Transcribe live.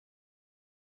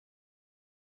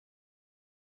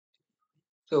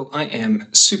So I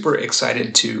am super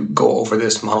excited to go over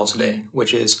this model today,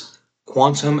 which is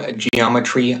Quantum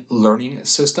Geometry Learning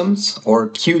Systems,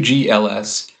 or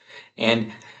QGLS. And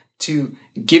to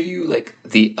give you like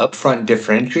the upfront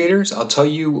differentiators, I'll tell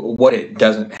you what it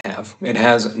doesn't have. It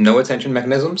has no attention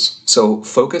mechanisms, so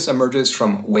focus emerges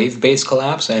from wave-based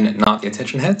collapse and not the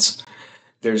attention heads.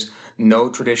 There's no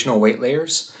traditional weight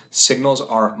layers. Signals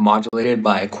are modulated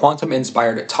by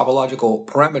quantum-inspired topological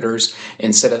parameters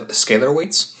instead of scalar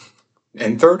weights.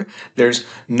 And third, there's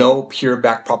no pure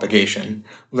back propagation.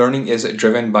 Learning is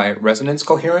driven by resonance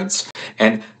coherence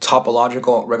and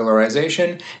topological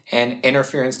regularization and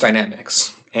interference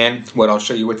dynamics. And what I'll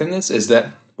show you within this is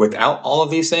that without all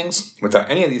of these things, without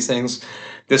any of these things,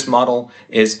 this model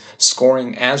is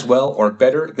scoring as well or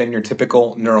better than your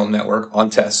typical neural network on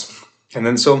tests. And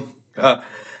then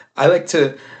I like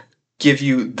to give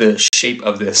you the shape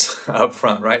of this up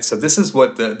front, right? So this is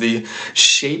what the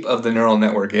shape of the neural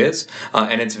network is,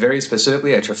 and it's very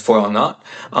specifically a trefoil knot.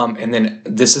 And then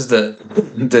this is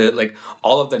the like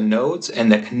all of the nodes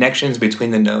and the connections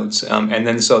between the nodes. And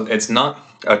then so it's not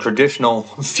a traditional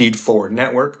feed-forward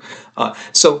network.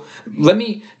 So let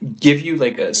me give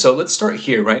you so let's start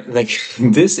here, right? Like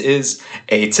this is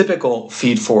a typical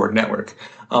feed-forward network.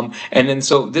 And then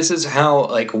so this is how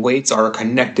like weights are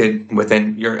connected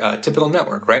within your typical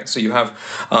network, right? So you have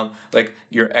like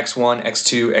your x1,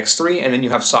 x2, x3, and then you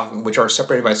have which are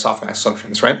separated by softmax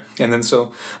functions, right? And then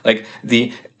so like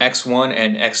the x1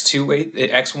 and x2 weight,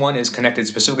 x1 is connected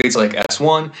specifically to like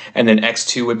s1, and then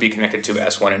x2 would be connected to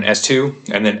s1 and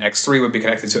s2, and then x3 would be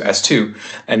connected to s2,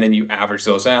 and then you average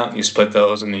those out, you split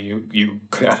those, and then you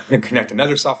connect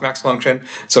another softmax function.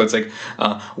 So it's like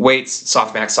weights,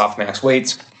 softmax,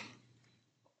 weights.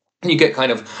 You get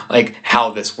kind of like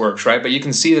how this works, right? But you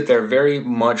can see that they're very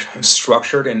much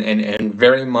structured and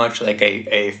very much like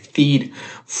a feed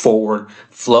forward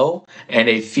flow and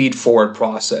a feed forward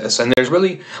process. And there's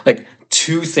really like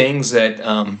two things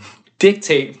that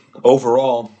dictate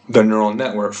overall the neural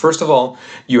network. First of all,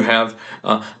 you have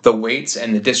the weights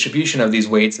and the distribution of these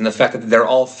weights and the fact that they're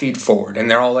all feed forward and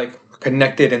they're all like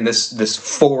connected in this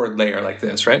forward layer like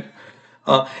this, right?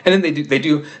 And then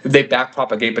they back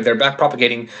propagate, but they're back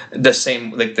propagating the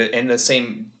same in the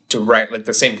same direct, like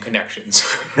the same connections,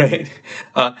 right?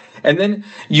 And then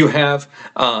you have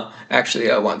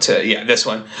actually I want to this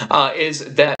one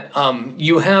is that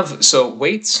you have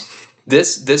weights.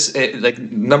 This like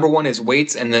number one is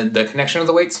weights and the connection of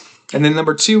the weights. And then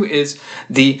number two is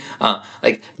the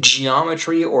like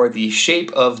geometry or the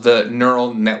shape of the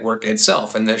neural network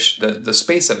itself and the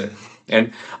space of it.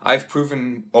 And I've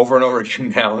proven over and over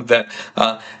again now that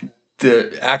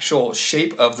the actual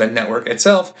shape of the network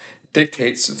itself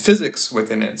dictates physics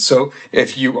within it. So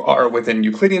if you are within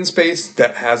Euclidean space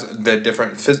that has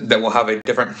that will have a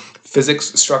different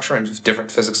physics structure and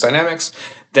different physics dynamics,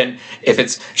 then if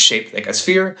it's shaped like a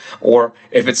sphere or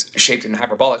if it's shaped in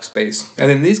hyperbolic space. And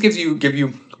then these give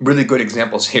you really good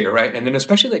examples here, right? And then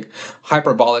especially like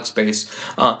hyperbolic space,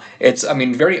 it's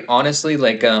very honestly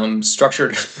like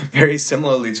structured very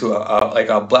similarly to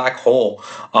a black hole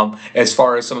as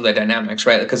far as some of the dynamics,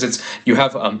 right? Because you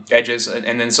have edges,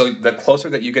 and then so the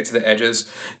closer that you get to the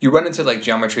edges, you run into like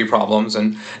geometry problems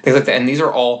and things like that. And these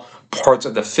are all parts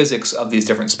of the physics of these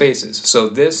different spaces. So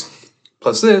this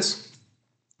plus this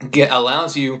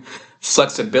allows you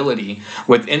flexibility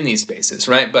within these spaces,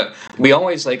 right? But we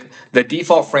always like the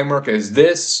default framework is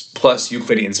this plus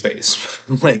Euclidean space.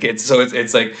 Like it's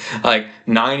like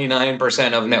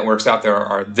 99% of networks out there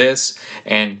are this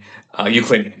and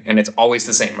Euclidean, and it's always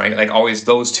the same, right? Like always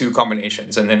those two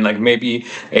combinations, and then like maybe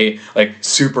a like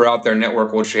super out there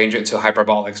network will change it to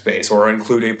hyperbolic space or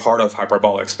include a part of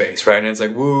hyperbolic space, right? And it's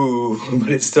like woo, but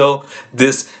it's still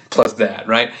this plus that,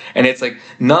 right? And it's like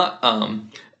not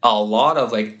a lot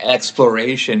of like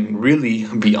exploration really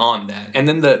beyond that. And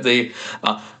then the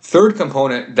third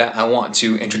component that I want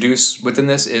to introduce within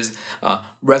this is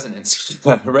resonance.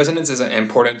 Resonance is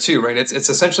important too, right? It's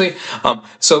essentially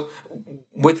so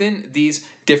within these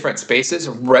different spaces,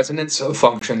 resonance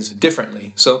functions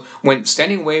differently. So when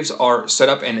standing waves are set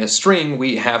up in a string,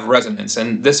 we have resonance,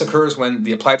 and this occurs when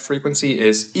the applied frequency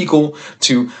is equal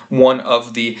to one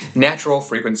of the natural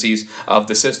frequencies of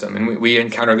the system. And we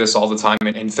encounter this all the time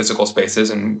in physical spaces,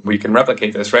 and we can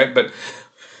replicate this, right? But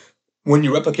when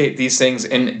you replicate these things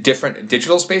in different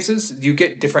digital spaces, you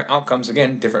get different outcomes,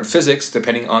 again, different physics,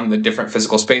 depending on the different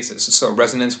physical spaces. So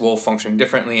resonance will function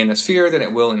differently in a sphere than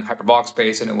it will in hyperbolic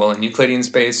space, and it will in Euclidean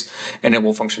space, and it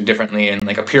will function differently in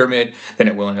like a pyramid than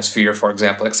it will in a sphere, for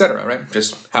example, etc., right?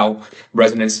 Just how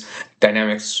resonance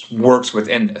dynamics works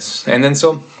within this. And then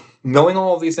so knowing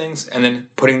all of these things and then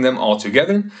putting them all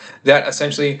together, that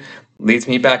essentially leads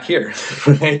me back here,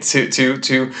 right,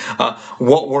 to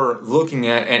what we're looking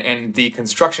at and the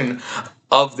construction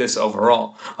of this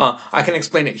overall. I can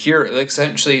explain it here, like,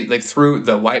 essentially, like through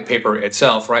the white paper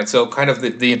itself, right? So kind of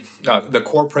the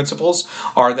core principles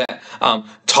are that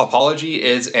topology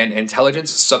is an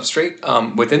intelligence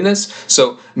substrate within this.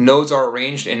 So nodes are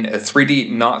arranged in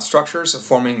 3D knot structures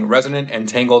forming resonant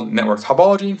entangled network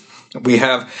topology. We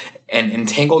have an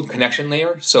entangled connection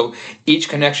layer. So each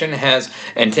connection has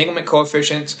entanglement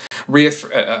coefficients,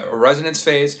 resonance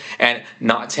phase, and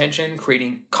knot tension,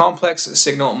 creating complex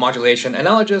signal modulation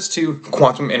analogous to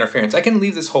quantum interference. I can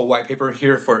leave this whole white paper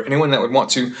here for anyone that would want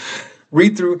to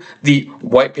read through the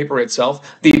white paper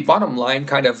itself. The bottom line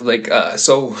kind of like,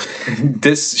 so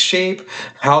this shape,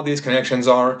 how these connections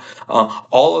are,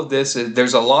 all of this,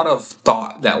 there's a lot of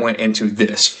thought that went into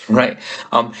this, right?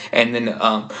 And then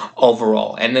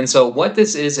overall. And then so what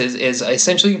this is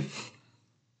essentially,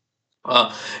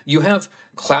 you have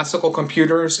classical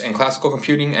computers and classical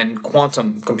computing and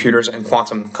quantum computers and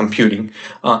quantum computing.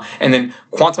 And then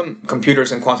quantum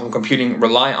computers and quantum computing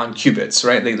rely on qubits,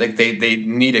 right? They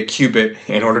need a qubit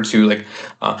in order to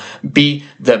be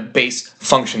the base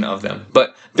function of them.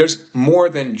 But there's more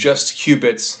than just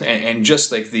qubits and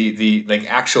just like the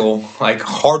actual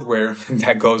hardware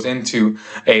that goes into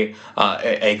a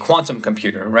quantum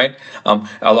computer, right?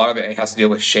 A lot of it has to deal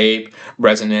with shape,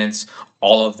 resonance,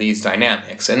 all of these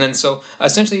dynamics. And then so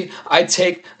essentially I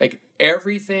take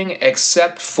everything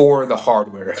except for the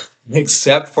hardware,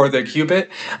 except for the qubit,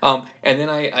 and then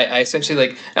I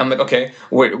essentially I'm like, okay,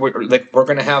 we're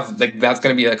going to have that's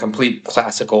going to be a complete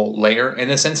classical layer in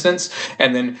this instance,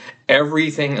 and then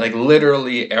everything,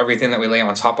 literally everything that we lay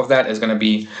on top of that is going to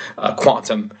be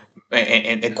quantum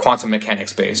and quantum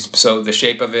mechanics based. So the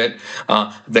shape of it,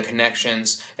 the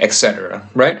connections, etc.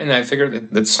 Right? And I figured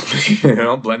let's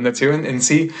blend the two and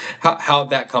see how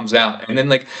that comes out. And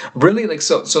then really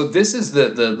so this is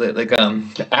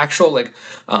the actual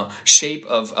shape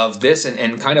of this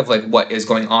and kind of what is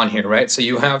going on here, right? So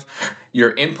you have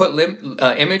your input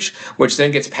image, which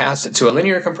then gets passed to a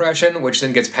linear compression, which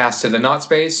then gets passed to the knot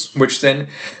space, which then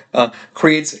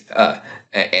creates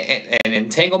an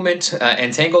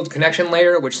entangled connection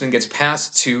layer, which then gets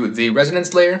passed to the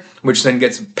resonance layer, which then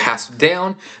gets passed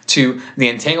down to the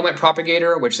entanglement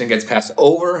propagator, which then gets passed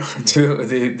over to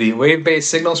the wave-based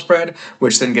signal spread,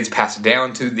 which then gets passed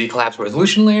down to the collapse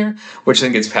resolution layer, which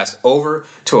then gets passed over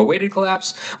to a weighted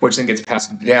collapse, which then gets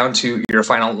passed down to your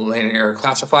final linear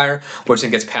classifier, which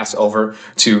then gets passed over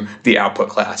to the output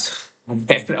class.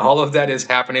 And all of that is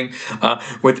happening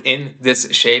within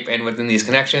this shape and within these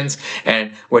connections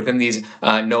and within these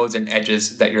nodes and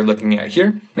edges that you're looking at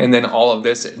here. And then all of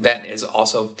this that is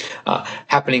also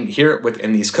happening here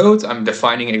within these codes. I'm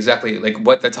defining exactly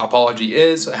what the topology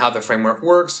is, how the framework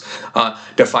works,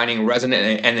 defining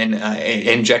resonant and then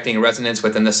injecting resonance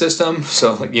within the system.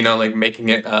 So making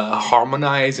it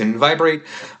harmonize and vibrate,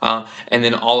 and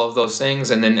then all of those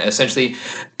things, and then essentially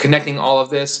connecting all of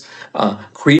this,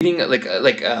 creating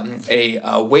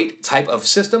a weight type of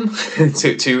system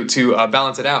to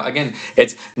balance it out. Again,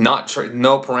 it's not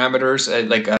no parameters,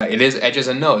 it is edges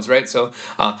and nodes, right? So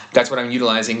that's what I'm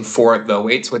utilizing for the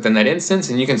weights within that instance,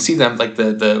 and you can see them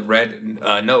the red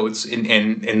nodes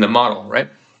in the model, right?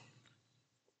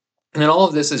 And then all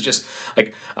of this is just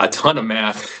a ton of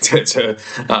math to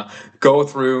go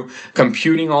through,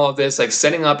 computing all of this,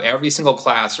 setting up every single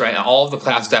class, right? All of the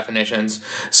class definitions.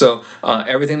 So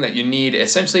everything that you need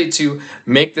essentially to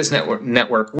make this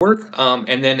network work.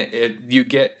 And then you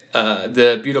get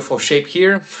the beautiful shape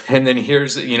here. And then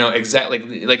here's,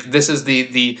 exactly this is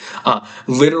the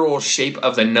literal shape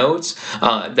of the nodes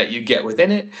that you get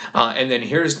within it. And then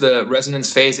here's the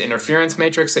resonance phase interference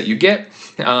matrix that you get.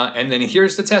 And then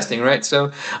here's the testing, right?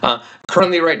 So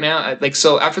currently right now,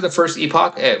 so after the first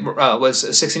epoch, it was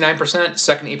 69%,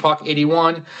 second epoch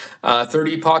 81, third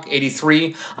epoch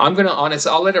 83. I'm gonna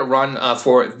I'll let it run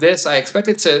for this. I expect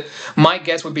it to, my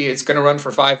guess would be it's gonna run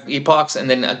for 5 epochs and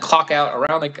then clock out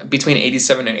around between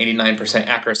 87 and 89%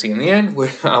 accuracy in the end,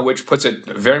 which puts it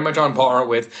very much on par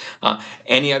with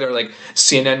any other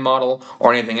CNN model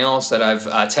or anything else that I've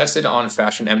tested on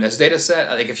Fashion MNIST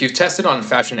dataset. If you've tested on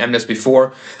Fashion MNIST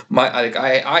before,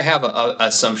 I have a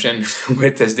assumption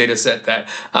with this data set that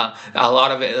a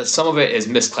lot of it, some of it is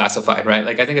misclassified, right?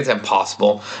 Like I think it's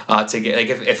impossible to get, like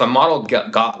if a model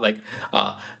got like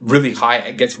really high,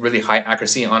 it gets really high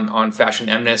accuracy on fashion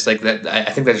MNIST, like that,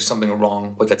 I think there's something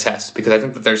wrong with the test, because I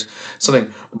think that there's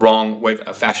something wrong with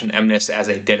a fashion MNIST as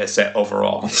a data set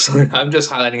overall. So I'm just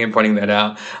highlighting and pointing that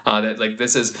out, that like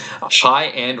this is high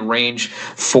end range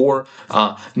for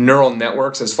neural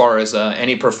networks as far as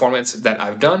any performance that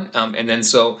I've done. And then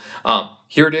so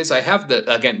here it is. I have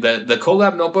the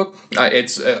Colab notebook.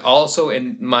 It's also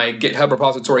in my GitHub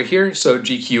repository here. So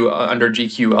GQ under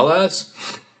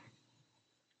GQLS.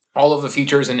 All of the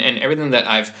features and everything that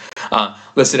I've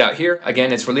listed out here.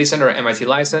 Again, it's released under MIT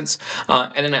license.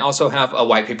 And then I also have a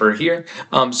white paper here.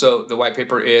 So the white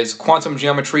paper is Quantum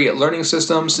Geometry Learning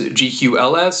Systems,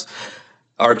 GQLS,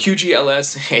 or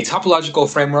QGLS, a topological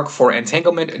framework for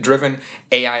entanglement-driven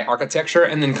AI architecture.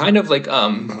 And then kind of like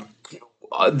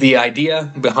the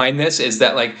idea behind this is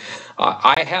that like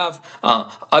I have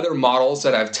other models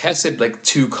that I've tested like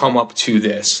to come up to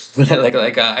this.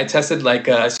 I tested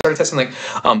I started testing like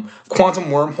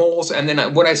quantum wormholes, and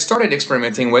then what I started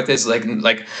experimenting with is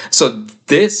so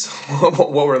this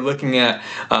what we're looking at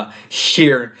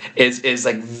here is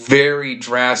like very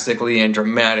drastically and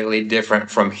dramatically different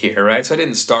from here, right? So I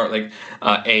didn't start like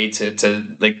A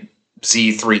to like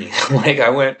Z3. Like I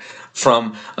went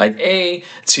from like A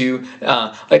to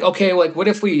okay, like what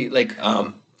if we like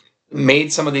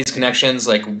made some of these connections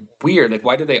like weird? Like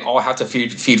why do they all have to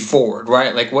feed forward,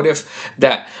 right? Like what if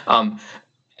that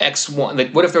X1,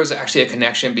 like what if there was actually a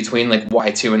connection between like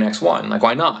Y2 and X1? Like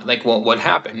why not? Like what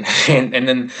happened? and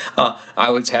then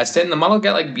I would test it, and the model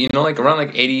got like like around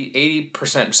like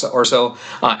 80% or so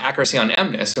accuracy on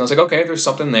MNIST, and I was like, okay, there's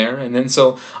something there. And then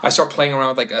so I start playing around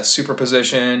with like a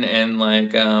superposition and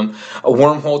like a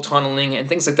wormhole tunneling and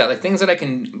things like that, like things that I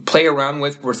can play around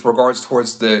with regards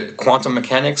towards the quantum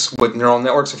mechanics with neural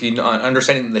networks, if you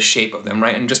understanding the shape of them,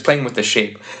 right? And just playing with the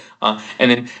shape. And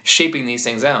then shaping these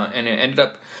things out, and it ended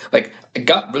up like it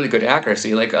got really good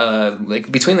accuracy, like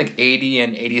between like 80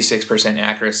 and 86%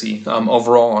 accuracy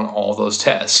overall on all those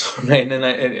tests, right? And then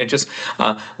it just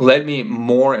led me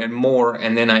more and more,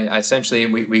 and then I essentially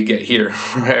we get here,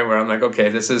 right, where I'm like, okay,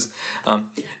 this is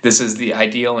the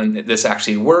ideal, and this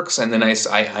actually works, and then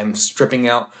I'm stripping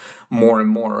out more and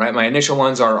more, right? My initial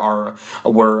ones were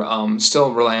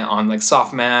still reliant on like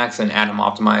softmax and atom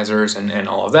optimizers and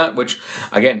all of that, which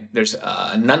again, there's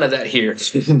none of that here.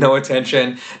 No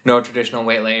attention, no traditional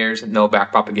weight layers, no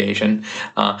back propagation.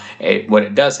 What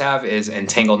it does have is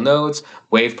entangled nodes,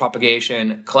 wave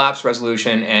propagation, collapse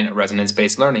resolution, and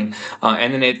resonance-based learning.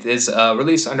 And then it is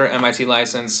released under MIT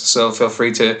license, so feel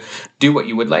free to do what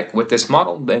you would like with this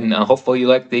model, and hopefully you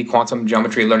like the quantum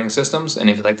geometry learning systems. And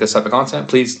if you like this type of content,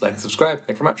 please like and subscribe.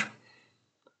 Thank you very much.